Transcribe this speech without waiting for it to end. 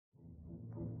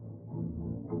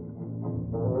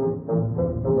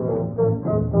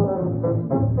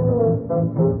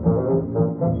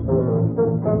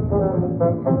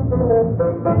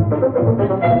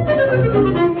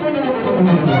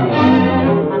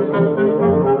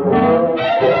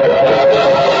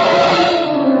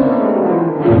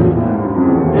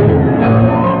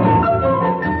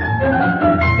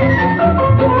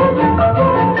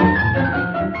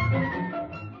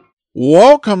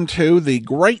Welcome to the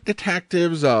Great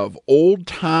Detectives of Old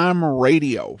Time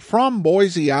Radio. From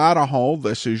Boise, Idaho,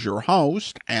 this is your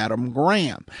host, Adam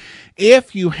Graham.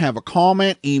 If you have a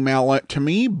comment, email it to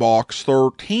me,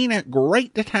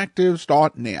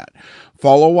 box13@greatdetectives.net.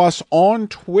 Follow us on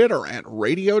Twitter at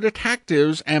Radio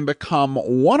Detectives and become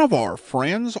one of our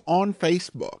friends on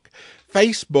Facebook.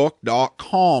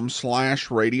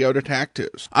 Facebook.com/Radio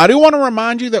Detectives. I do want to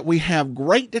remind you that we have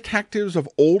Great Detectives of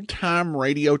Old Time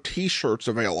Radio t-shirts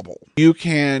available. You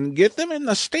can get them in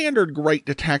the standard Great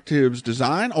Detectives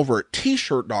design over at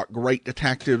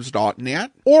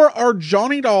t-shirt.greatdetectives.net or our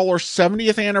Johnny Dollar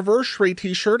 70th anniversary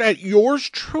t-shirt at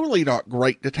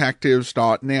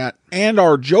yourstruly.greatdetectives.net and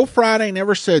our Joe Friday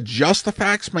Never Said Just the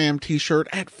Facts Ma'am t-shirt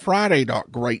at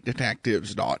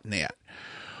friday.greatdetectives.net.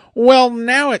 Well,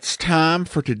 now it's time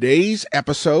for today's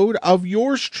episode of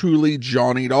yours truly,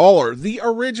 Johnny Dollar. The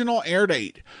original air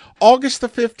date, August the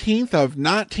 15th of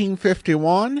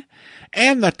 1951,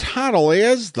 and the title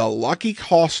is The Lucky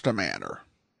Costa Matter.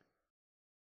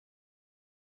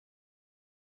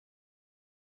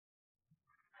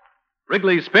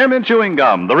 Wrigley's Spearmint Chewing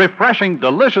Gum, the refreshing,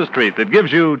 delicious treat that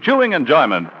gives you chewing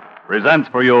enjoyment, presents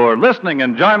for your listening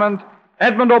enjoyment,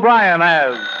 Edmund O'Brien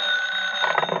as...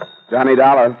 Johnny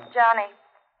Dollar. Johnny,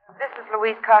 this is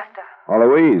Louise Costa. Oh,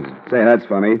 Louise. Say, that's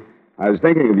funny. I was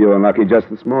thinking of you and Lucky just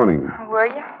this morning. Were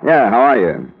you? Yeah, how are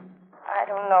you? I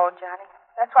don't know, Johnny.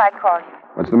 That's why I called you.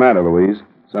 What's the matter, Louise?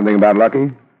 Something about Lucky?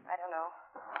 I don't know.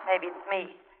 Maybe it's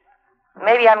me.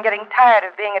 Maybe I'm getting tired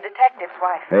of being a detective's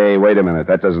wife. Hey, wait a minute.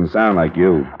 That doesn't sound like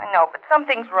you. I know, but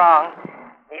something's wrong.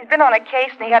 He's been on a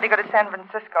case and he had to go to San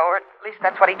Francisco, or at least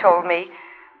that's what he told me.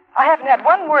 I haven't had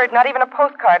one word, not even a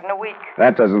postcard in a week.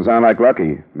 That doesn't sound like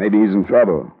Lucky. Maybe he's in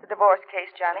trouble. The divorce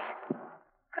case, Johnny.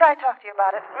 Could I talk to you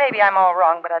about it? Maybe I'm all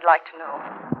wrong, but I'd like to know.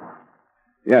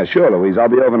 Yeah, sure, Louise. I'll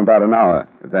be over in about an hour,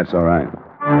 if that's all right.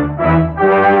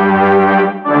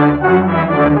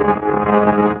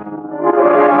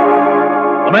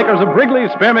 The makers of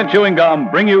Wrigley's Spearmint Chewing Gum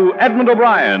bring you Edmund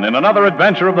O'Brien in another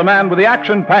adventure of the man with the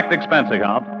action-packed expense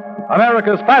account,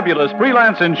 America's fabulous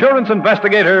freelance insurance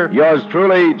investigator... Yours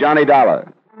truly, Johnny Dollar.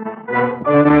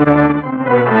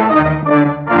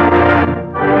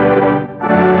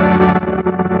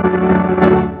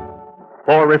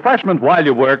 For refreshment while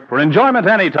you work, for enjoyment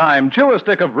anytime, chew a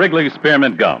stick of Wrigley's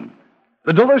Spearmint Gum.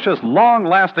 The delicious,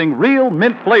 long-lasting, real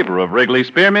mint flavor of Wrigley's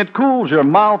Spearmint cools your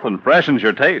mouth and freshens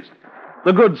your taste.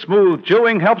 The good, smooth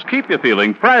chewing helps keep you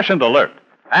feeling fresh and alert,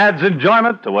 adds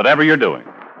enjoyment to whatever you're doing.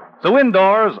 So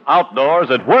indoors,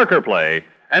 outdoors, at work or play,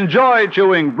 enjoy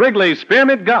chewing Wrigley's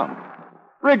Spearmint Gum.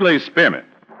 Wrigley's Spearmint.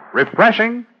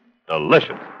 Refreshing,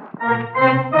 delicious.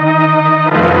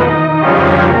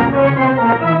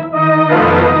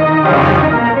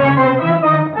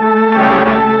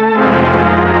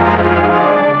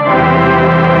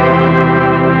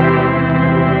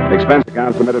 Expense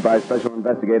account submitted by Special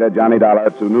Investigator Johnny Dollar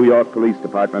to New York Police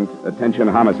Department, Attention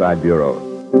Homicide Bureau.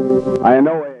 I in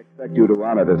no way expect you to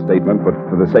honor this statement, but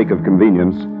for the sake of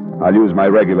convenience, I'll use my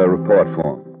regular report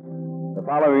form. The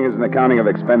following is an accounting of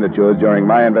expenditures during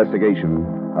my investigation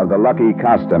of the Lucky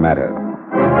Costa matter.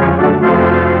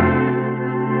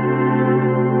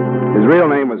 His real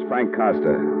name was Frank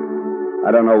Costa.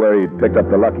 I don't know where he'd picked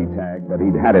up the Lucky tag, but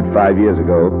he'd had it 5 years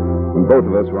ago when both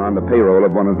of us were on the payroll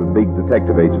of one of the big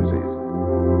detective agencies.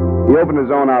 He opened his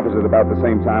own office at about the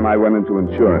same time I went into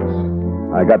insurance.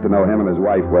 I got to know him and his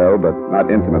wife well, but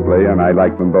not intimately, and I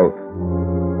liked them both.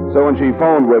 So when she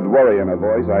phoned with worry in her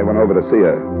voice, I went over to see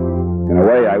her. In a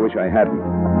way, I wish I hadn't.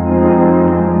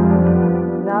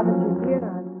 Now that you're here,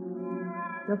 I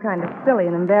feel kind of silly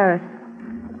and embarrassed.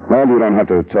 Well, you don't have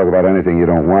to talk about anything you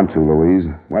don't want to, Louise.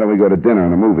 Why don't we go to dinner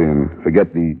and a movie and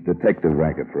forget the detective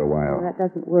racket for a while? That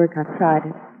doesn't work. I've tried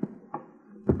it.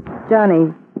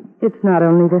 Johnny, it's not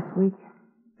only this week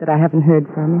that I haven't heard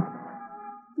from you.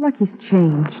 Lucky's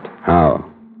changed. How?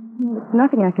 Well, it's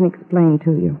nothing I can explain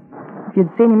to you. If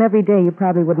you'd seen him every day, you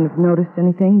probably wouldn't have noticed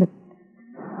anything, but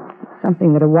it's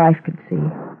something that a wife could see.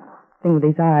 Thing with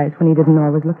his eyes when he didn't know I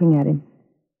was looking at him.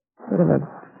 Sort of a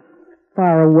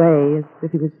far away, as if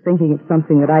he was thinking of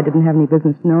something that I didn't have any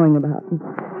business knowing about. And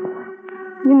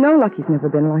you know Lucky's never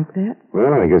been like that.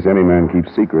 Well, I guess any man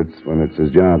keeps secrets when it's his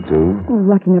job to. Well,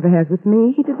 Lucky never has with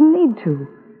me. He didn't need to.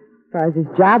 As far as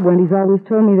his job went, he's always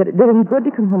told me that it did him good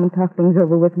to come home and talk things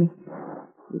over with me.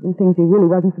 Even things he really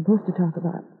wasn't supposed to talk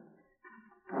about.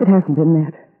 It hasn't been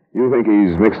that. You think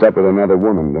he's mixed up with another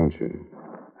woman, don't you?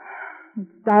 It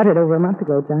started over a month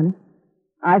ago, Johnny.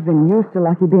 I've been used to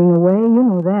Lucky being away. You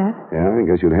know that. Yeah, I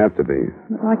guess you'd have to be.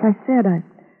 But like I said, I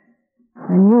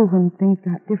knew when things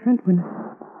got different, when...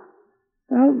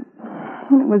 Well,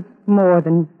 And it was more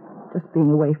than just being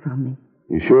away from me.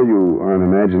 You sure you aren't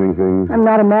imagining things? I'm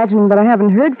not imagining, but I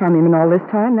haven't heard from him in all this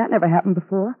time. That never happened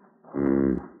before.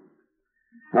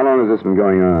 How long has this been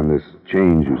going on, this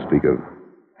change you speak of?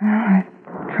 I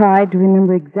tried to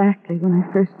remember exactly when I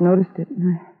first noticed it.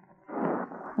 And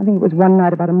I think it was one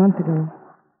night about a month ago.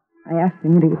 I asked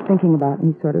him what he was thinking about,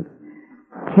 and he sort of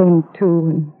came to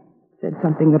and said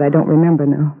something that I don't remember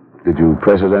now. Did you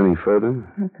press it any further?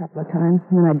 A couple of times,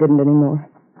 and then I didn't anymore.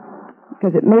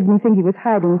 Because it made me think he was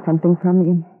hiding something from me,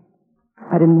 and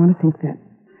I didn't want to think that.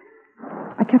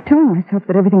 I kept telling myself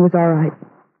that everything was all right.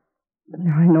 But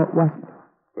now I know it wasn't.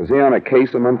 Was he on a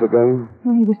case a month ago?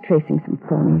 Well, he was tracing some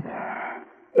phonies.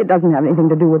 It doesn't have anything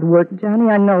to do with work, Johnny.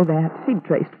 I know that. He'd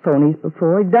traced phonies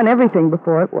before. He'd done everything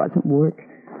before. It wasn't work.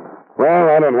 Well,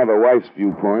 I don't have a wife's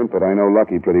viewpoint, but I know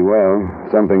Lucky pretty well.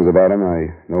 Some things about him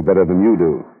I know better than you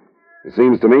do. It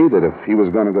seems to me that if he was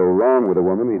going to go wrong with a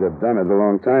woman, he'd have done it a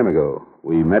long time ago.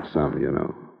 We met some, you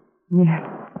know. Yeah,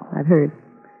 I've heard.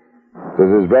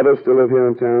 Does his brother still live here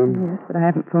in town? Yes, but I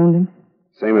haven't phoned him.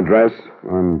 Same address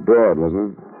on Broad,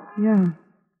 wasn't it? Yeah.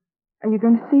 Are you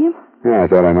going to see him? Yeah, I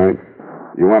thought I might.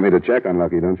 You want me to check on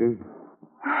Lucky, don't you?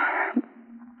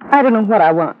 I don't know what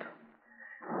I want.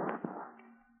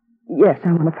 Yes,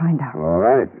 I want to find out. All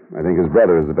right. I think his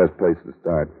brother is the best place to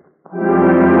start.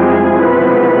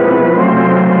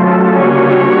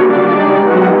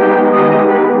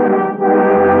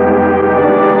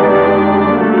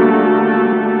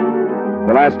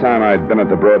 The last time I'd been at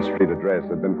the Broad Street address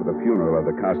had been for the funeral of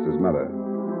the Costa's mother.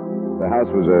 The house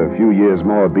was a few years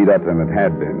more beat up than it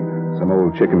had been. Some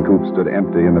old chicken coop stood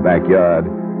empty in the backyard,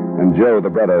 and Joe, the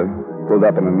brother, pulled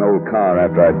up in an old car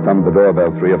after I'd thumbed the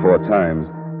doorbell 3 or 4 times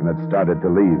and had started to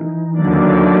leave.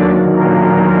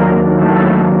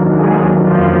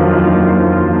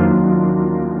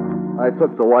 I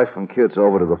took the wife and kids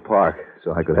over to the park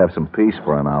so I could have some peace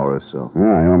for an hour or so.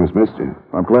 Yeah, I almost missed you.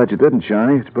 I'm glad you didn't,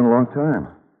 Johnny. It's been a long time.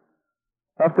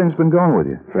 How've things been going with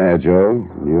you? Fair, Joe.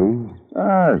 You?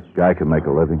 A guy can make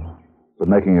a living. But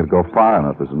making it go far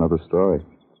enough is another story.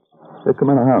 Hey, come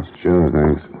in the house. Sure,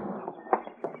 thanks.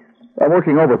 I'm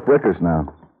working over at Bricker's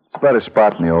now. It's a better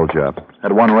spot than the old job.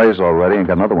 Had one raise already and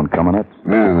got another one coming up.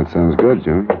 Yeah, that sounds good,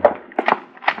 Joe.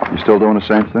 You still doing the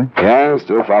same thing? Yeah,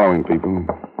 still following people.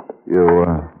 You,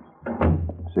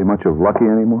 see much of Lucky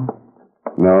anymore?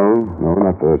 No,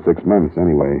 not for 6 months,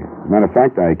 anyway. As a matter of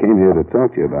fact, I came here to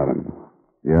talk to you about him.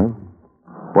 Yeah?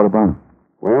 What about him?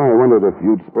 Well, I wondered if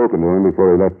you'd spoken to him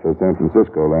before he left for San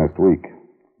Francisco last week.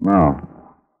 No.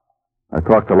 I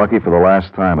talked to Lucky for the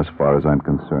last time, as far as I'm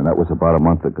concerned. That was about a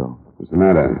month ago. What's the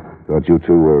matter? Thought you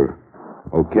two were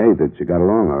okay, that you got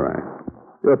along all right.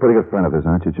 You're a pretty good friend of his,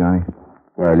 aren't you, Johnny?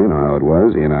 Well, you know how it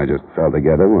was. He and I just fell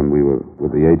together when we were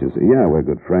with the agency. Yeah, we're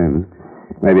good friends.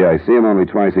 Maybe I see him only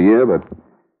twice a year, but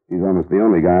he's almost the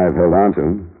only guy I've held on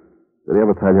to. Did he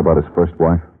ever tell you about his first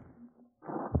wife?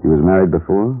 He was married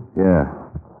before? Yeah.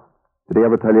 Did he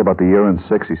ever tell you about the year and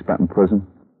 6 he spent in prison?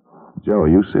 Joe,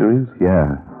 are you serious?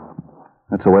 Yeah.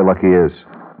 That's the way Lucky is.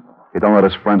 He don't let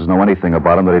his friends know anything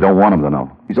about him that he don't want them to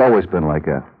know. He's always been like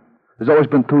that. There's always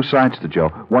been 2 sides to Joe.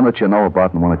 One that you know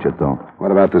about and one that you don't.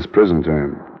 What about this prison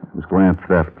term? It was grand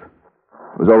theft.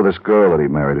 It was over this girl that he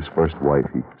married, his first wife.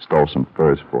 He stole some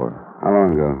furs for her. How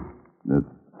long ago?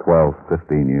 12,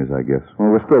 15 years, I guess. Well,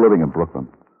 we're still living in Brooklyn.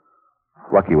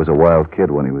 Lucky was a wild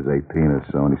kid when he was 18 or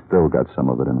so, and he still got some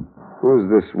of it in him. Who's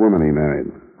this woman he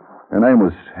married? Her name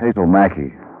was Hazel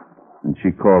Mackey, and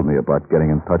she called me about getting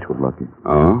in touch with Lucky.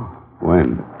 Oh?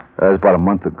 When? That was about a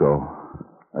month ago.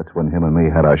 That's when him and me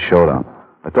had our showdown.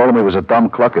 I told him he was a dumb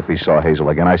cluck if he saw Hazel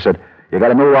again. I said, you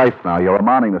got a new life now. You're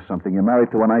amounting to something. You're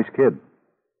married to a nice kid.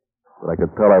 But I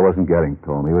could tell I wasn't getting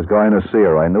to him. He was going to see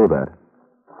her. I knew that.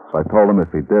 So I told him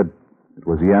if he did, it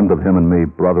was the end of him and me,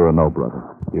 brother or no brother.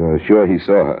 You're sure he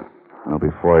saw her? Well,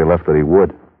 before he left that he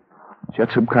would. She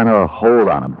had some kind of hold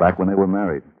on him back when they were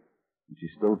married. And she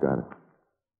still got it.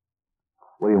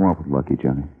 What do you want with Lucky,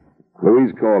 Johnny?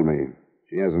 Louise called me.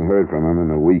 She hasn't heard from him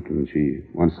in a week, and she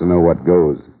wants to know what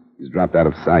goes. He's dropped out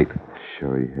of sight.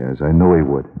 Sure he has. I knew he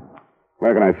would.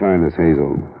 Where can I find this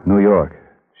Hazel? New York.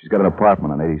 She's got an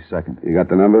apartment on 82nd. You got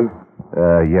the number?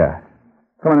 Yeah.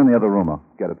 Come on in the other room. I'll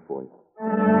get it for you.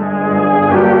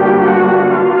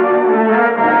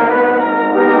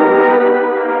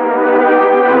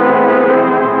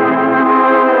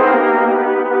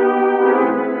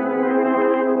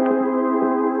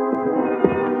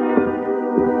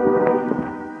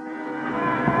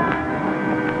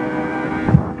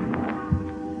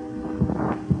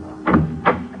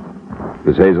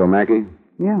 This Hazel Mackey?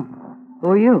 Yeah. Who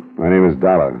are you? My name is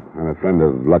Dollar. I'm a friend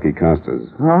of Lucky Costa's.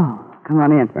 Oh, come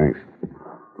on in. Thanks.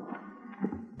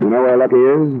 You know where Lucky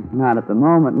is? Not at the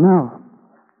moment, no.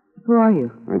 Who are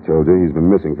you? I told you, he's been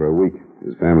missing for a week.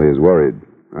 His family is worried.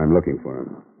 I'm looking for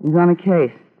him. He's on a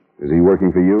case. Is he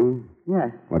working for you?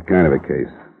 Yes. What kind of a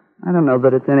case? I don't know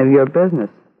that it's any of your business.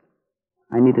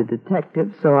 I need a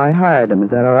detective, so I hired him.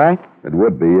 Is that all right? It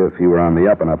would be if he were on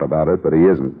the up and up about it, but he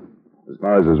isn't. As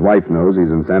far as his wife knows, he's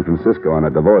in San Francisco on a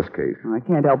divorce case. Well, I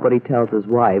can't help what he tells his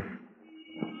wife.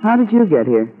 How did you get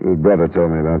here? His brother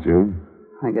told me about you.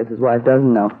 I guess his wife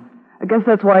doesn't know. I guess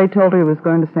that's why he told her he was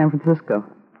going to San Francisco.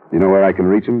 You know where I can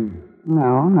reach him?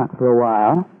 No, not for a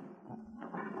while.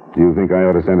 Do you think I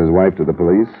ought to send his wife to the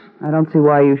police? I don't see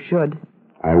why you should.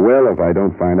 I will if I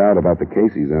don't find out about the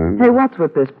case he's on. Hey, what's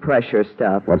with this pressure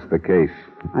stuff? What's the case?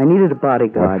 I needed a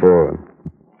bodyguard. What for?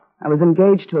 I was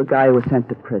engaged to a guy who was sent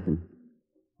to prison.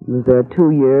 He was there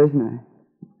 2 years, and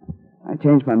I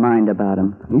changed my mind about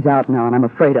him. He's out now, and I'm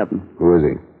afraid of him. Who is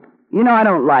he? You know I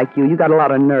don't like you. You got a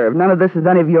lot of nerve. None of this is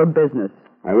any of your business.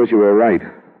 I wish you were right,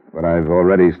 but I've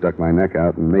already stuck my neck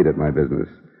out and made it my business.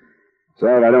 So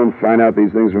if I don't find out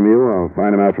these things from you, I'll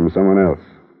find them out from someone else.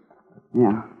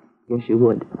 Yeah, guess you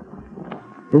would.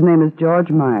 His name is George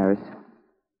Myers.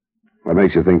 What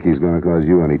makes you think he's going to cause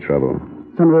you any trouble?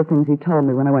 Some of the things he told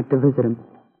me when I went to visit him.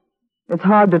 It's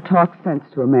hard to talk sense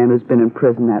to a man who's been in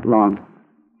prison that long.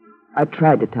 I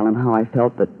tried to tell him how I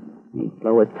felt, but he'd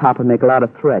blow his top and make a lot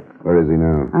of threats. Where is he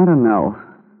now? I don't know.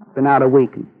 Been out a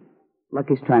week, and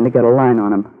Lucky's trying to get a line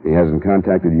on him. He hasn't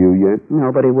contacted you yet?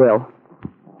 No, but he will.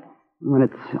 When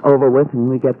it's over with and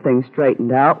we get things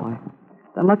straightened out, why,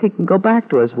 then Lucky can go back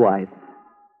to his wife.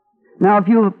 Now, if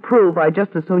you approve, I'd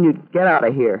just as soon you'd get out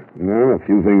of here. No, a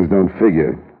few things don't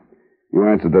figure. You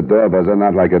answered the door buzzer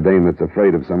not like a dame that's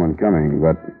afraid of someone coming,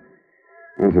 but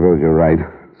I suppose you're right.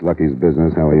 It's Lucky's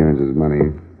business how he earns his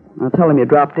money. I'll tell him you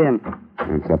dropped in.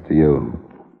 It's up to you.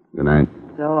 Good night.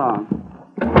 So long.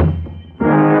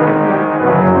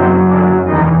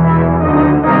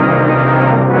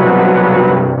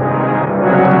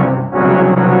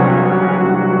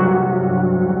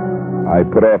 I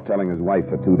put off telling his wife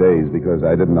for 2 days because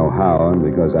I didn't know how and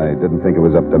because I didn't think it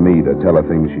was up to me to tell her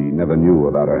things she never knew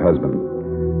about her husband.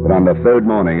 But on the third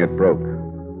morning, it broke.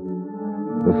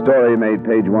 The story made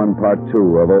page 1, part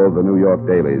 2 of all the New York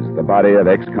dailies. The body of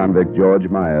ex-convict George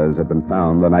Myers had been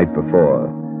found the night before.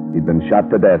 He'd been shot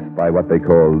to death by what they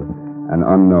called an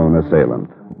unknown assailant.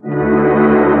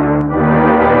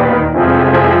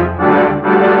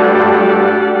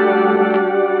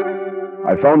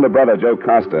 I phoned the brother, Joe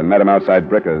Costa, and met him outside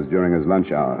Bricker's during his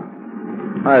lunch hour.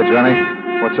 Hi, Johnny.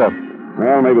 What's up?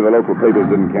 Well, maybe the local papers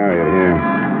didn't carry it here.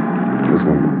 This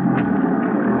one.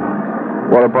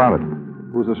 What about it?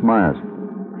 Who's this Myers?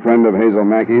 Friend of Hazel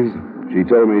Mackey's. She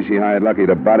told me she hired Lucky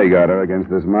to bodyguard her against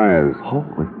this Myers.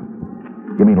 Holy.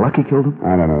 You mean Lucky killed him?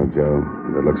 I don't know, Joe.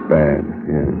 But it looks bad.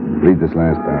 Here, read this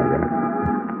last paragraph.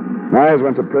 Myers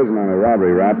went to prison on a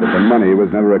robbery rap, but the money was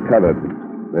never recovered.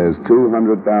 There's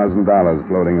 $200,000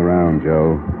 floating around,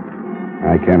 Joe.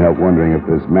 I can't help wondering if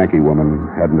this Mackey woman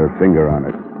hadn't her finger on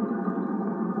it.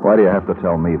 Why do you have to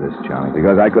tell me this, Johnny?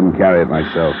 Because I couldn't carry it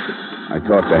myself. I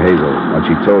talked to Hazel. What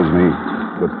she tells me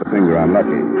puts the finger on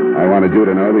Lucky. I wanted you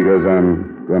to know because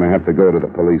I'm going to have to go to the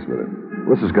police with it.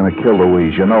 This is going to kill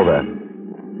Louise. You know that.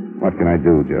 What can I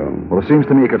do, Joe? Well, it seems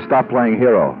to me you could stop playing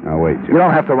hero. Now, wait, Joe. You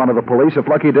don't have to run to the police. If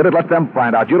Lucky did it, let them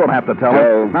find out. You don't have to tell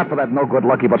Joe. them. Not for that no-good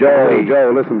Lucky, but Joe, for Louise. Joe,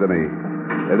 listen to me.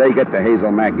 If they get to Hazel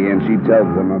Mackey and she tells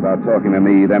them about talking to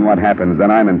me, then what happens?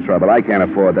 Then I'm in trouble. I can't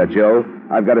afford that, Joe.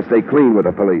 I've got to stay clean with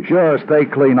the police. Sure, stay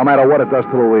clean, no matter what it does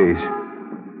to Louise.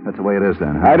 That's the way it is,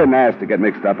 then, huh? I didn't ask to get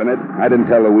mixed up in it. I didn't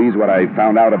tell Louise what I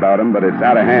found out about him, but it's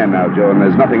out of hand now, Joe, and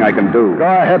there's nothing I can do. Go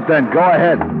ahead, then. Go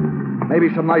ahead.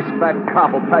 Maybe some nice fat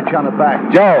cop will pat you on the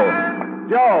back. Joe!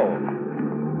 Joe!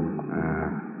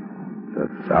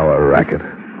 That's our racket.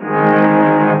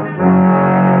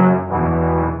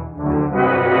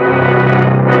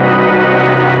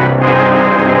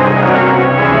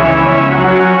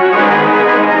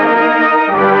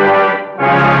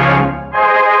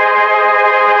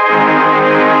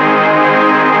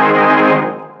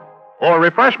 For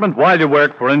refreshment while you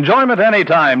work, for enjoyment any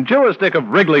time, chew a stick of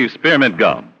Wrigley's Spearmint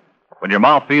Gum. When your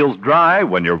mouth feels dry,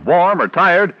 when you're warm or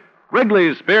tired,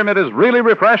 Wrigley's Spearmint is really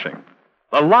refreshing.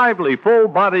 The lively,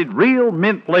 full-bodied, real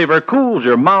mint flavor cools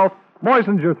your mouth,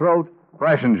 moistens your throat,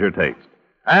 freshens your taste.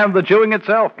 And the chewing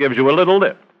itself gives you a little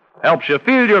lift, helps you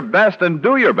feel your best and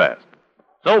do your best.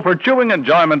 So for chewing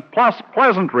enjoyment plus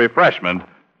pleasant refreshment,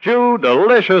 chew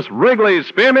delicious Wrigley's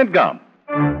Spearmint Gum.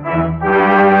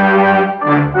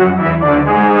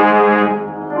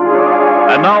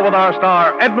 And now with our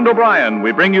star, Edmund O'Brien,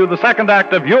 we bring you the second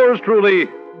act of yours truly,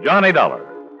 Johnny Dollar.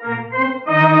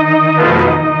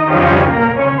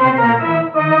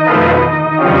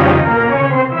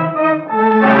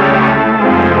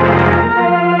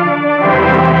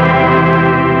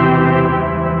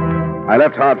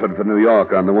 transferred for New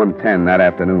York on the 110 that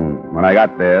afternoon. When I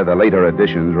got there, the later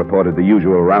editions reported the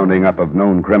usual rounding up of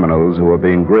known criminals who were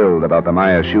being grilled about the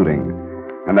Maya shooting.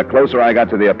 And the closer I got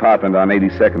to the apartment on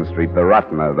 82nd Street, the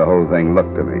rottener the whole thing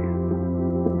looked to me.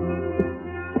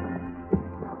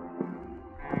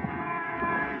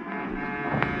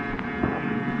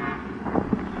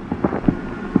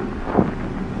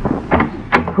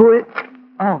 Who is...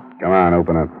 Oh. Come on,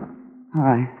 open up. All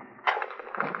right.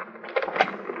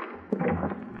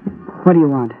 What do you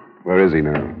want? Where is he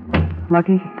now?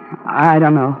 Lucky? I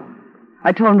don't know.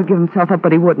 I told him to give himself up,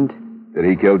 but he wouldn't. Did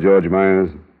he kill George Myers?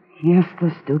 Yes,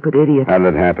 the stupid idiot. How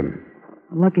did it happen?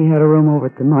 Lucky had a room over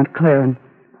at the Montclair, and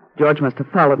George must have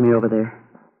followed me over there.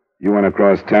 You went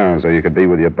across town so you could be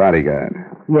with your bodyguard.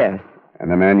 Yes.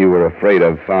 And the man you were afraid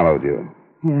of followed you.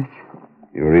 Yes.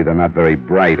 You were either not very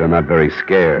bright or not very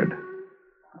scared.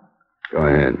 Go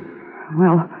ahead.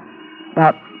 Well,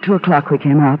 about 2 o'clock we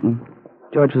came out, and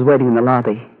George was waiting in the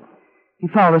lobby. He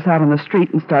followed us out on the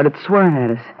street and started swearing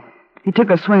at us. He took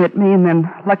a swing at me, and then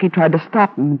Lucky tried to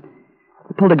stop him.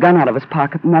 He pulled a gun out of his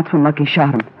pocket, and that's when Lucky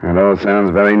shot him. That all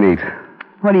sounds very neat.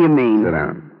 What do you mean? Sit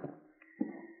down.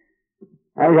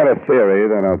 I've got a theory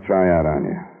that I'll try out on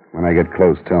you. When I get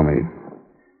close, tell me.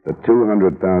 The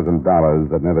 $200,000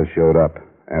 that never showed up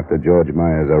after George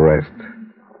Myers' arrest.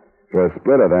 For a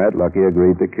split of that, Lucky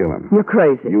agreed to kill him. You're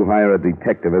crazy. You hire a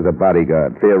detective as a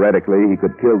bodyguard. Theoretically, he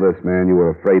could kill this man you were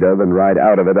afraid of and ride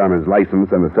out of it on his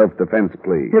license and a self-defense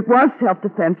plea. It was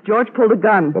self-defense. George pulled a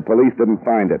gun. The police didn't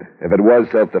find it. If it was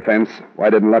self-defense, why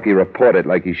didn't Lucky report it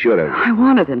like he should have? I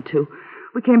wanted him to.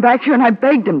 We came back here and I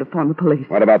begged him to phone the police.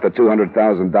 What about the $200,000?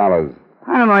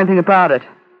 I don't know anything about it.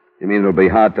 You mean it'll be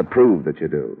hard to prove that you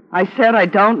do? I said I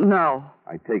don't know.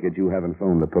 I take it you haven't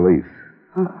phoned the police.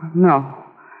 No.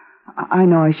 I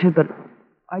know I should, but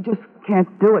I just can't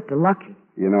do it to Lucky.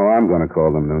 You know I'm going to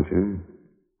call them, don't you?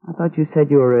 I thought you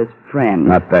said you were his friend.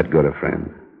 Not that good a friend.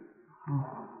 Oh,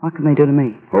 what can they do to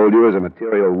me? Hold you as a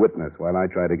material witness while I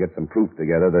try to get some proof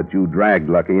together that you dragged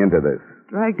Lucky into this.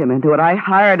 Dragged him into it. I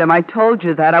hired him. I told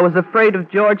you that. I was afraid of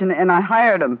George, and I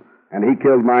hired him. And he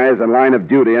killed Myers in line of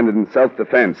duty, ended in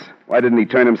self-defense. Why didn't he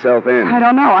turn himself in? I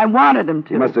don't know. I wanted him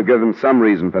to. You must have given him some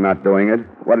reason for not doing it.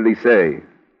 What did he say?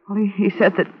 Well, he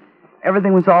said that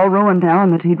everything was all ruined now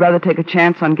and that he'd rather take a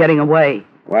chance on getting away.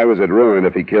 Why was it ruined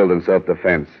if he killed in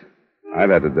self-defense? I've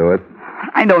had to do it.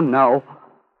 I don't know.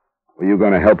 Were you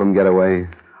going to help him get away?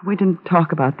 We didn't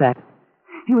talk about that.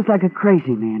 He was like a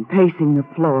crazy man, pacing the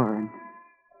floor.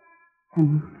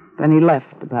 And then he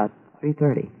left about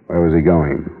 3:30. Where was he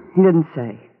going? He didn't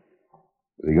say.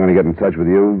 Was he going to get in touch with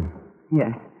you?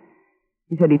 Yes.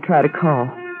 He said he'd try to call.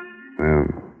 Well,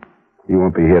 he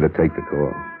won't be here to take the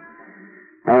call.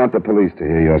 I want the police to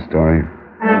hear your story.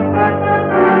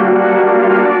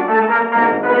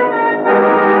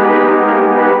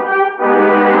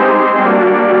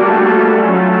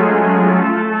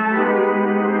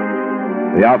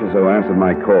 The officer who answered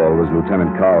my call was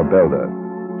Lieutenant Carl Belder.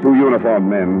 2 uniformed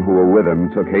men who were with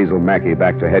him took Hazel Mackey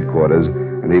back to headquarters,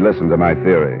 and he listened to my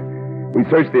theory. We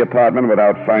searched the apartment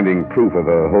without finding proof of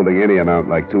her holding any amount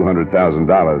like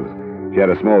 $200,000. She had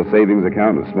a small savings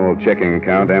account, a small checking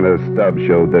account, and a stub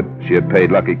showed that she had paid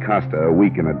Lucky Costa a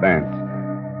week in advance.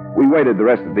 We waited the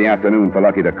rest of the afternoon for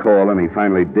Lucky to call, and he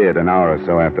finally did an hour or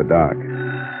so after dark.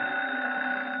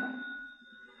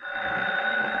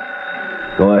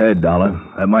 Go ahead, Dollar.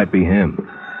 That might be him.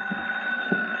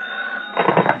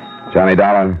 Johnny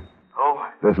Dollar? Who?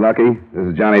 This Lucky? This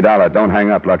is Johnny Dollar. Don't hang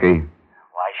up, Lucky.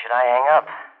 Why should I hang up?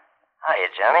 Hiya,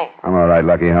 Johnny. I'm all right,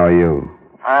 Lucky. How are you?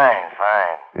 Fine.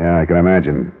 Yeah, I can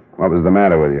imagine. What was the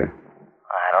matter with you?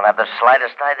 I don't have the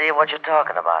slightest idea what you're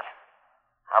talking about.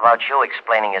 How about you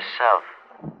explaining yourself?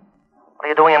 What are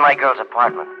you doing in my girl's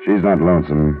apartment? She's not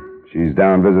lonesome. She's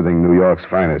down visiting New York's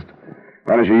finest.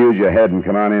 Why don't you use your head and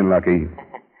come on in, Lucky?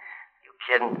 You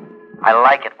kidding? I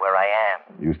like it where I am.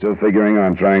 You still figuring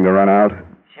on trying to run out?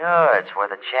 Sure, it's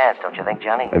worth a chance, don't you think,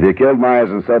 Johnny? If you killed Myers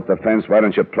in self-defense, why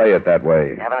don't you play it that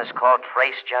way? Having this call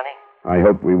traced, Johnny? I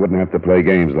hoped we wouldn't have to play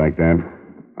games like that.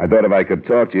 I thought if I could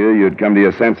talk to you, you'd come to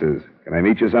your senses. Can I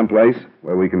meet you someplace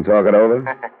where we can talk it over?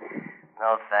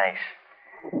 No, thanks.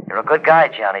 You're a good guy,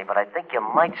 Johnny, but I think you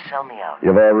might sell me out.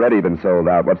 You've already been sold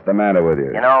out. What's the matter with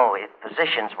you? You know, if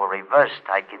positions were reversed,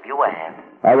 I'd give you a hand.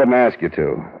 I wouldn't ask you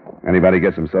to. Anybody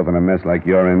gets himself in a mess like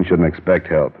you're in shouldn't expect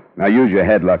help. Now use your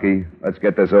head, Lucky. Let's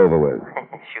get this over with.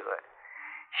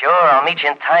 Sure, I'll meet you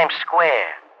in Times Square.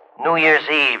 New Year's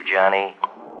Eve, Johnny.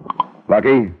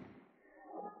 Lucky?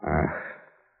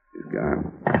 He's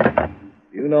gone.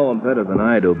 You know him better than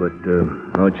I do, but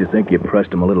don't you think you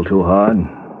pressed him a little too hard?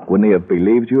 Wouldn't he have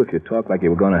believed you if you talked like you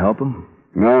were going to help him?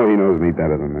 No, he knows me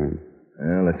better than that.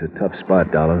 Well, it's a tough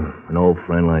spot, Dollar. An old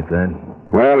friend like that.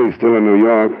 Well, he's still in New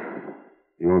York.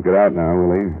 He won't get out now,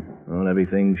 will he? Well,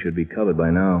 everything should be covered by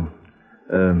now.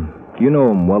 Do you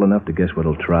know him well enough to guess what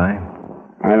he'll try?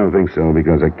 I don't think so,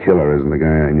 because a killer isn't the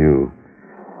guy I knew.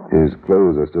 His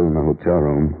clothes are still in the hotel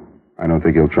room. I don't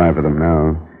think he'll try for them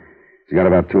now. He's got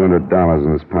about $200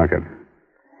 in his pocket.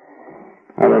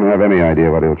 I don't have any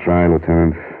idea what he'll try,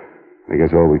 Lieutenant. I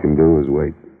guess all we can do is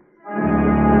wait.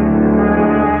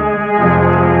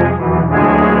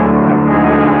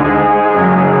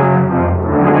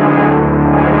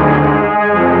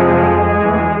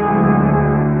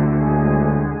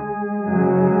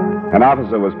 An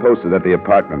officer was posted at the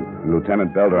apartment, and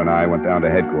Lieutenant Belder and I went down to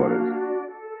headquarters.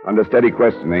 Under steady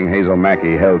questioning, Hazel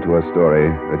Mackey held to her story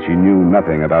that she knew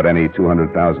nothing about any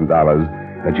 $200,000,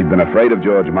 that she'd been afraid of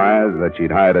George Myers, that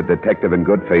she'd hired a detective in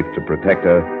good faith to protect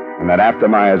her, and that after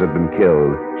Myers had been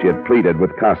killed, she had pleaded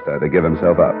with Costa to give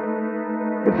himself up.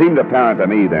 It seemed apparent to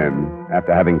me then,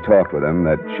 after having talked with him,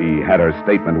 that she had her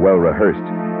statement well rehearsed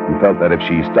and felt that if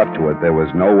she stuck to it, there was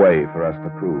no way for us to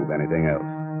prove anything else.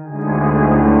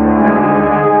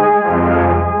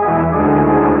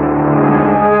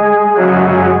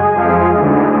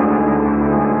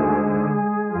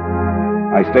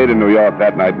 I stayed in New York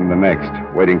that night and the next,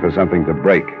 waiting for something to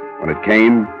break. When it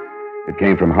came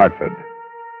from Hartford.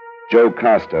 Joe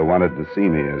Costa wanted to see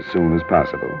me as soon as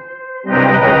possible.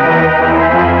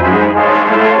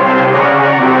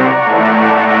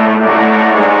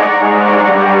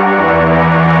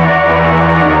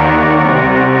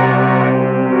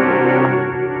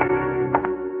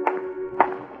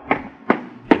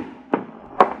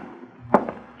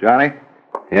 Johnny?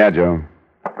 Yeah, Joe.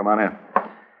 Come on in.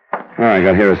 Oh, I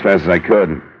got here as fast as I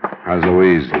could. How's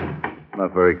Louise?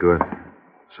 Not very good.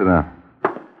 Sit down.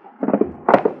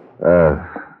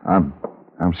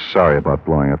 I'm sorry about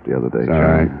blowing up the other day, It's Johnny.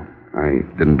 all right.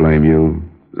 I didn't blame you.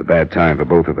 It was a bad time for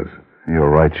both of us. You're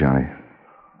right, Johnny.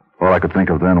 All I could think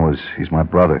of then was he's my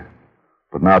brother.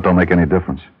 But now it don't make any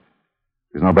difference.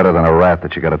 He's no better than a rat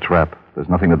that you got to trap. There's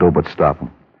nothing to do but stop him.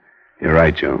 You're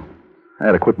right, Joe. I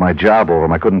had to quit my job over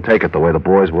him. I couldn't take it the way the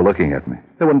boys were looking at me.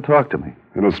 They wouldn't talk to me.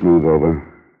 It'll smooth over.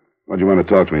 What do you want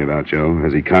to talk to me about, Joe?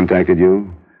 Has he contacted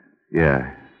you?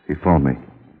 Yeah, he phoned me.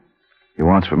 He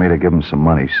wants for me to give him some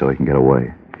money so he can get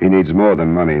away. He needs more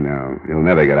than money now. He'll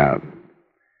never get out.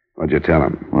 What'd you tell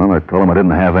him? Well, I told him I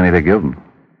didn't have any to give him.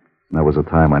 And that was the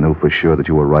time I knew for sure that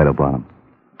you were right about him.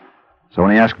 So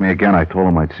when he asked me again, I told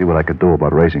him I'd see what I could do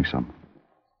about raising some.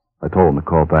 I told him to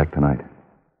call back tonight.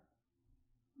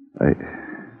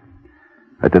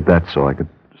 I did that so I could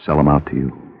sell him out to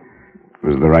you. It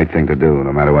was the right thing to do,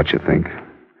 no matter what you think.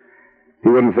 He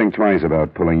wouldn't think twice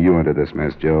about pulling you into this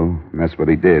mess, Joe. And that's what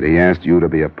he did. He asked you to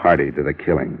be a party to the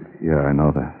killing. Yeah, I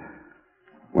know that.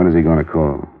 When is he going to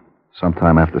call?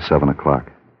 Sometime after 7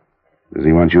 o'clock. Does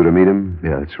he want you to meet him?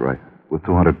 Yeah, that's right. With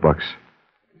 $200.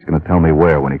 He's going to tell me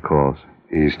where when he calls.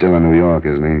 He's still in New York,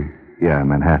 isn't he? Yeah, in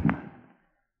Manhattan.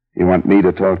 You want me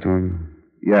to talk to him?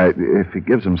 Yeah, if he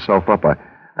gives himself up,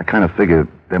 I kind of figure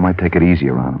they might take it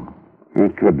easier on him.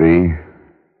 It could be.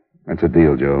 That's a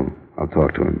deal, Joe. I'll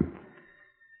talk to him.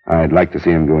 I'd like to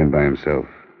see him go in by himself.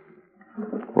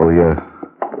 Well,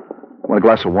 want a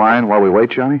glass of wine while we wait,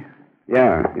 Johnny?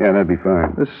 Yeah, that'd be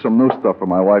fine. This is some new stuff from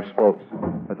my wife's folks.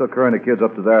 I took her and the kids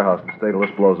up to their house to stay till this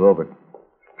blows over.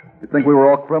 You'd think we were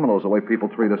all criminals the way people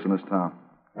treat us in this town.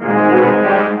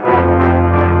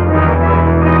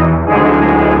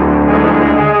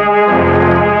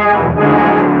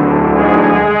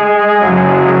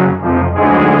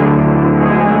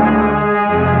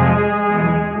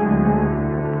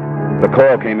 The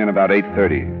call came in about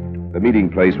 8:30. The meeting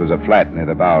place was a flat near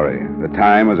the Bowery. The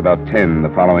time was about 10 the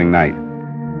following night.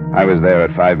 I was there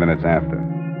at 5 minutes after.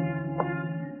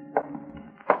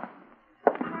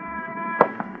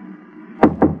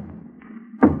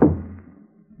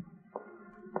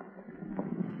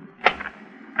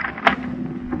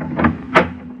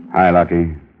 Hi,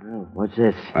 Lucky. Oh, what's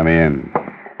this? Let me in.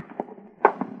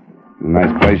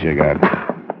 Nice place you got.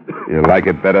 You like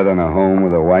it better than a home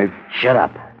with a wife? Shut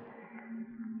up.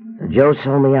 So Joe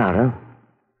sold me out, huh?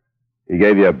 He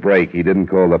gave you a break. He didn't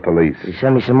call the police. Did he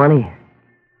send me some money?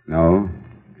 No?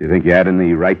 Do you think you had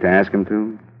any right to ask him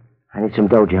to? I need some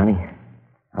dough, Johnny.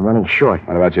 I'm running short.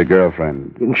 What about your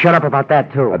girlfriend? You can shut up about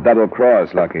that, too. A double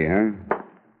cross, Lucky, huh?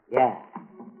 Yeah.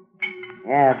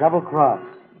 Yeah, double cross.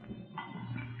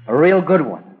 A real good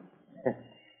one.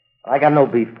 I got no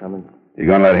beef coming. You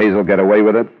gonna let Hazel get away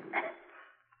with it?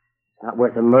 Not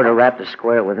worth a murder rap to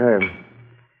square with her.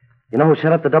 You know who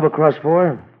set up the double cross for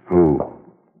her? Who?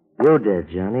 You did,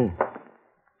 Johnny.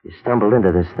 You stumbled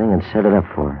into this thing and set it up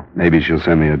for her. Maybe she'll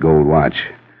send me a gold watch.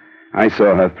 I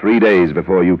saw her 3 days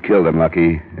before you killed him,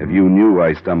 Lucky. If you knew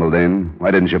I stumbled in,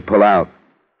 why didn't you pull out?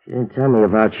 She didn't tell me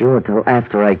about you until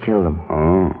after I killed him.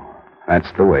 Oh,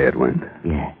 that's the way it went.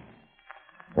 Yeah.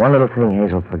 One little thing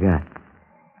Hazel forgot.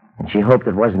 And she hoped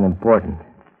it wasn't important.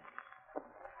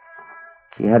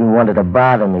 She hadn't wanted to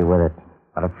bother me with it.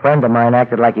 But a friend of mine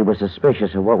acted like he was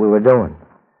suspicious of what we were doing.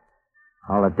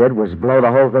 All it did was blow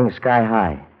the whole thing sky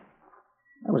high.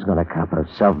 I was going to cop a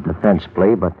self-defense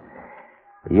plea, but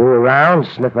with you around,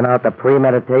 sniffing out the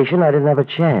premeditation, I didn't have a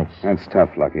chance. That's tough,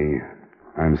 Lucky.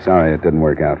 I'm sorry it didn't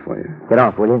work out for you. Get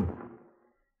off, will you?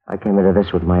 I came into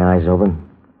this with my eyes open.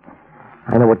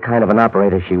 I know what kind of an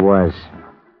operator she was.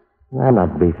 I'm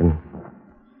not beefing.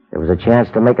 There was a chance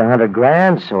to make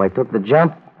 $100,000, so I took the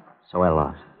jump, so I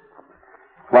lost.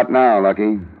 What now, Lucky?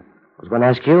 I was going to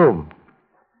ask you.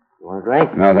 You want a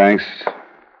drink? No, thanks.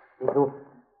 You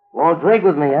won't drink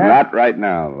with me, huh? Not right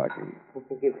now, Lucky.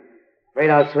 Afraid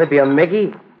I'll slip you a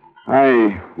Mickey?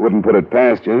 I wouldn't put it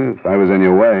past you if I was in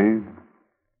your way.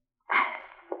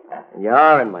 You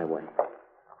are in my way.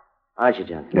 Aren't you,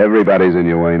 John? Everybody's in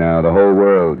your way now, the whole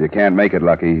world. You can't make it,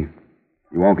 Lucky.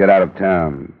 You won't get out of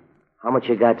town. How much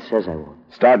you got says I won't.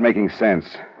 Start making sense.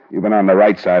 You've been on the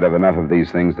right side of enough of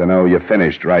these things to know you're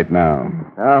finished right now.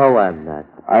 No, I'm not.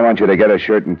 I want you to get a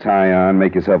shirt and tie on,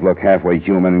 make yourself look halfway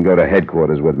human, and go to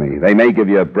headquarters with me. They may give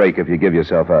you a break if you give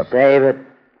yourself up. Save it.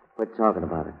 Quit talking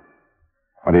about it.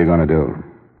 What are you going to do?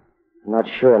 I'm not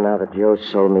sure now that Joe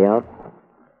sold me out.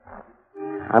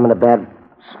 I'm in a bad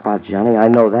spot, Johnny. I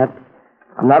know that.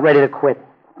 I'm not ready to quit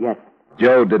yet.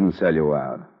 Joe didn't sell you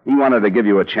out. He wanted to give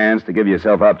you a chance to give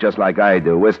yourself up just like I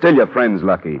do. We're still your friends,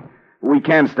 Lucky. We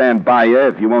can't stand by you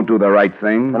if you won't do the right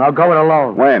thing. Then I'll go it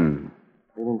alone. When?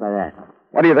 What do you mean by that?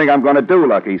 What do you think I'm going to do,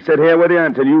 Lucky? Sit here with you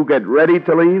until you get ready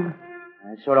to leave?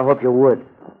 I sort of hope you would.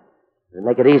 It'd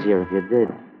make it easier if you did.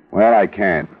 Well, I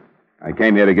can't. I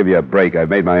came here to give you a break. I've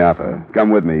made my offer.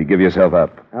 Come with me. Give yourself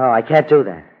up. Oh, I can't do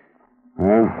that.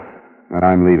 Well, then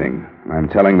I'm leaving. I'm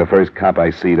telling the first cop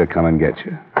I see to come and get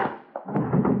you.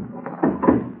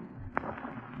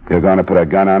 You're going to put a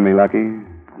gun on me, Lucky?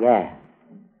 Yeah.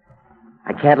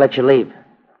 I can't let you leave.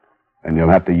 Then you'll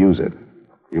have to use it.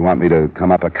 You want me to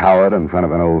come up a coward in front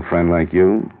of an old friend like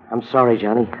you? I'm sorry,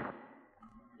 Johnny.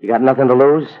 You got nothing to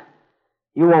lose?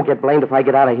 You won't get blamed if I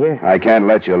get out of here. I can't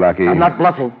let you, Lucky. I'm not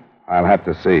bluffing. I'll have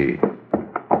to see.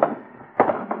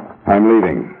 I'm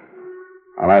leaving.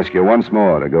 I'll ask you once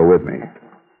more to go with me.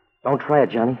 Don't try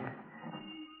it, Johnny.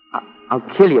 I'll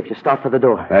kill you if you start for the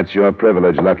door. That's your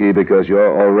privilege, Lucky, because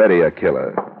you're already a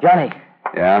killer. Johnny.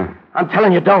 Yeah? I'm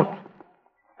telling you, don't.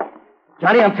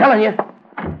 Johnny, I'm telling you.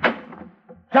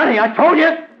 Johnny, I told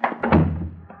you.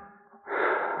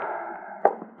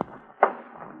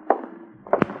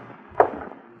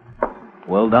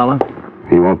 Well, Dollar?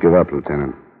 He won't give up,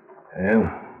 Lieutenant.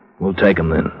 Yeah, we'll take him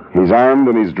then. He's armed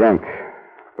and he's drunk.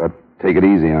 But take it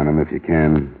easy on him if you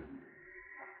can.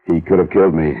 He could have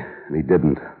killed me, and he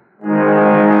didn't.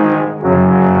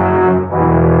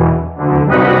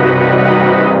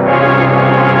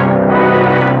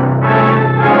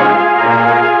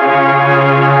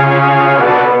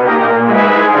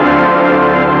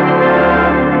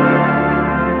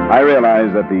 I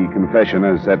realize that the confession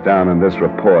as set down in this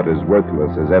report is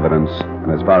worthless as evidence,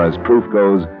 and as far as proof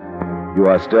goes, you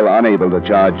are still unable to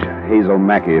charge Hazel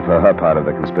Mackey for her part of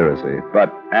the conspiracy.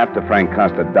 But after Frank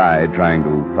Costa died trying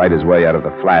to fight his way out of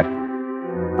the flat,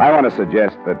 I want to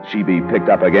suggest that she be picked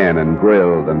up again and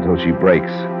grilled until she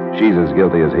breaks. She's as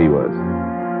guilty as he was.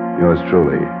 Yours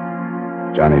truly,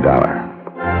 Johnny Dollar.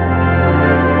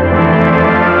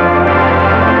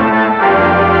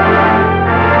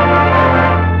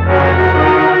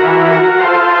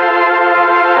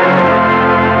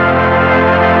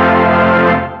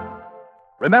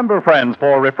 Remember, friends,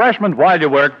 for refreshment while you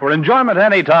work, for enjoyment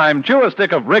any time, chew a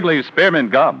stick of Wrigley's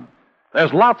Spearmint Gum.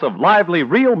 There's lots of lively,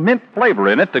 real mint flavor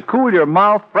in it to cool your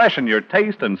mouth, freshen your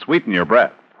taste, and sweeten your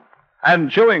breath. And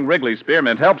chewing Wrigley's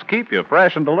Spearmint helps keep you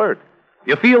fresh and alert.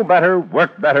 You feel better,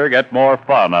 work better, get more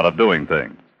fun out of doing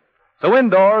things. So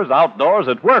indoors, outdoors,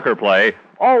 at work or play,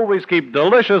 always keep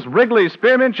delicious Wrigley's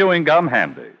Spearmint Chewing Gum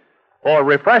handy. For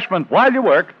refreshment while you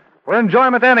work, for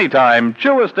enjoyment any time,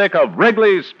 chew a stick of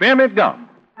Wrigley's Spearmint Gum.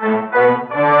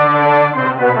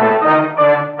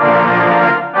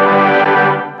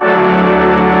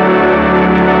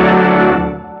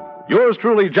 Yours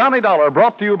truly, Johnny Dollar,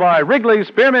 brought to you by Wrigley's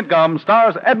Spearmint Gum,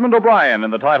 stars Edmund O'Brien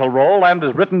in the title role and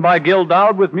is written by Gil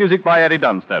Dowd with music by Eddie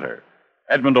Dunstetter.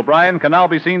 Edmund O'Brien can now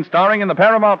be seen starring in the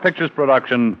Paramount Pictures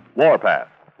production, Warpath.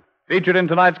 Featured in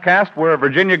tonight's cast were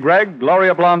Virginia Gregg,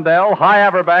 Gloria Blondell, Hy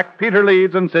Averback, Peter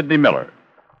Leeds, and Sidney Miller.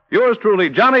 Yours truly,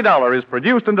 Johnny Dollar, is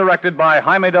produced and directed by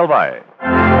Jaime Del Valle.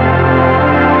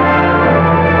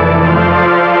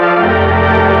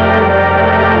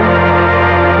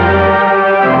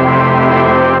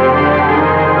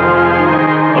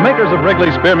 The makers of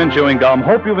Wrigley Spearmint Chewing Gum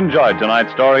hope you've enjoyed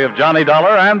tonight's story of Johnny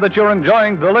Dollar and that you're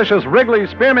enjoying delicious Wrigley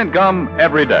Spearmint Gum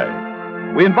every day.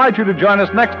 We invite you to join us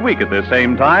next week at this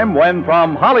same time when,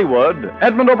 from Hollywood,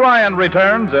 Edmund O'Brien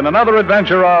returns in another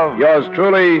adventure of Yours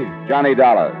truly, Johnny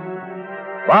Dollar.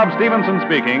 Bob Stevenson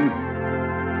speaking.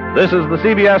 This is the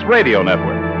CBS Radio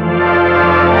Network.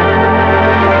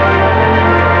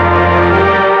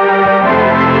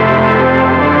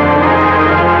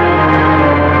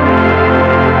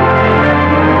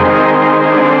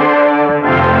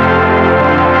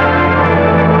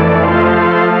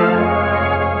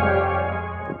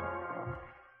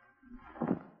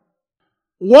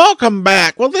 Welcome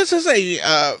back. Well, this is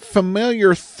a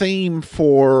familiar theme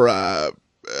for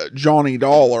Johnny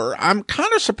Dollar. I'm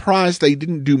kind of surprised they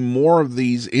didn't do more of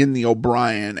these in the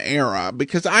O'Brien era,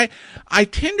 because I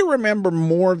tend to remember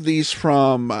more of these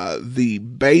from the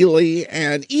Bailey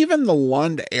and even the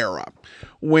Lund era,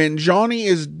 when Johnny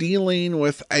is dealing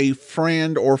with a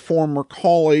friend or former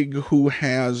colleague who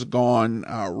has gone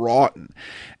rotten.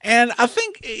 And I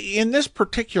think in this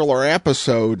particular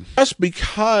episode, just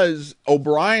because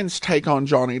O'Brien's take on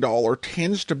Johnny Dollar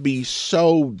tends to be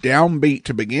so downbeat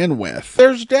to begin with,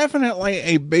 there's definitely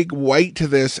a big weight to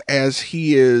this as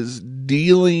he is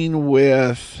dealing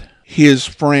with his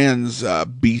friend's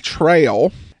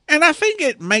betrayal. And I think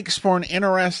it makes for an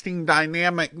interesting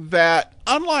dynamic that,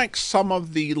 unlike some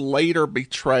of the later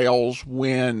betrayals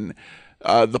when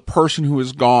the person who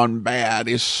has gone bad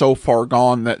is so far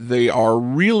gone that they are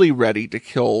really ready to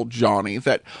kill Johnny,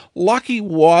 that Lucky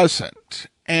wasn't.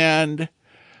 And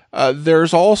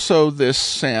there's also this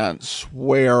sense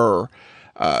where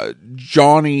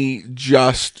Johnny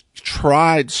just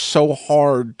tried so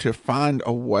hard to find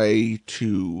a way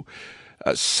to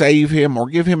save him or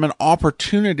give him an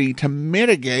opportunity to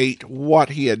mitigate what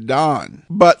he had done.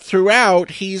 But throughout,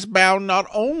 he's bound not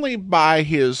only by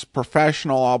his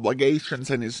professional obligations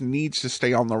and his needs to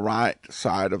stay on the right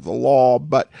side of the law,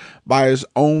 but by his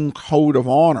own code of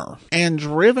honor, and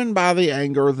driven by the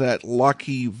anger that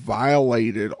Lucky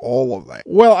violated all of that.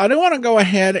 Well, I do want to go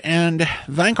ahead and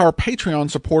thank our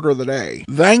Patreon supporter of the day.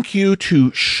 Thank you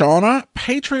to Shauna,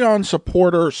 Patreon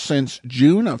supporter since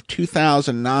June of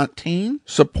 2019.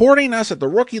 Supporting us at the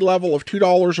rookie level of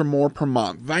 $2 or more per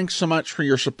month. Thanks so much for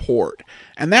your support.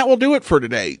 And that will do it for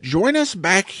today. Join us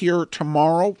back here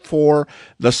tomorrow for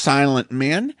The Silent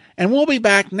Men, and we'll be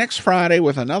back next Friday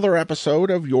with another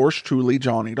episode of Yours Truly,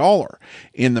 Johnny Dollar.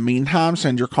 In the meantime,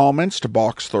 send your comments to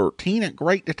box13 at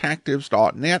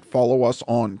greatdetectives.net. Follow us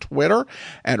on Twitter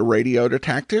at Radio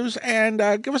Detectives, and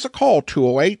give us a call,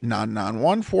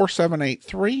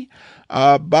 208-991-4783.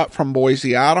 But from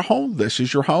Boise, Idaho, this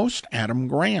is your host, Adam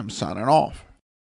Graham, signing off.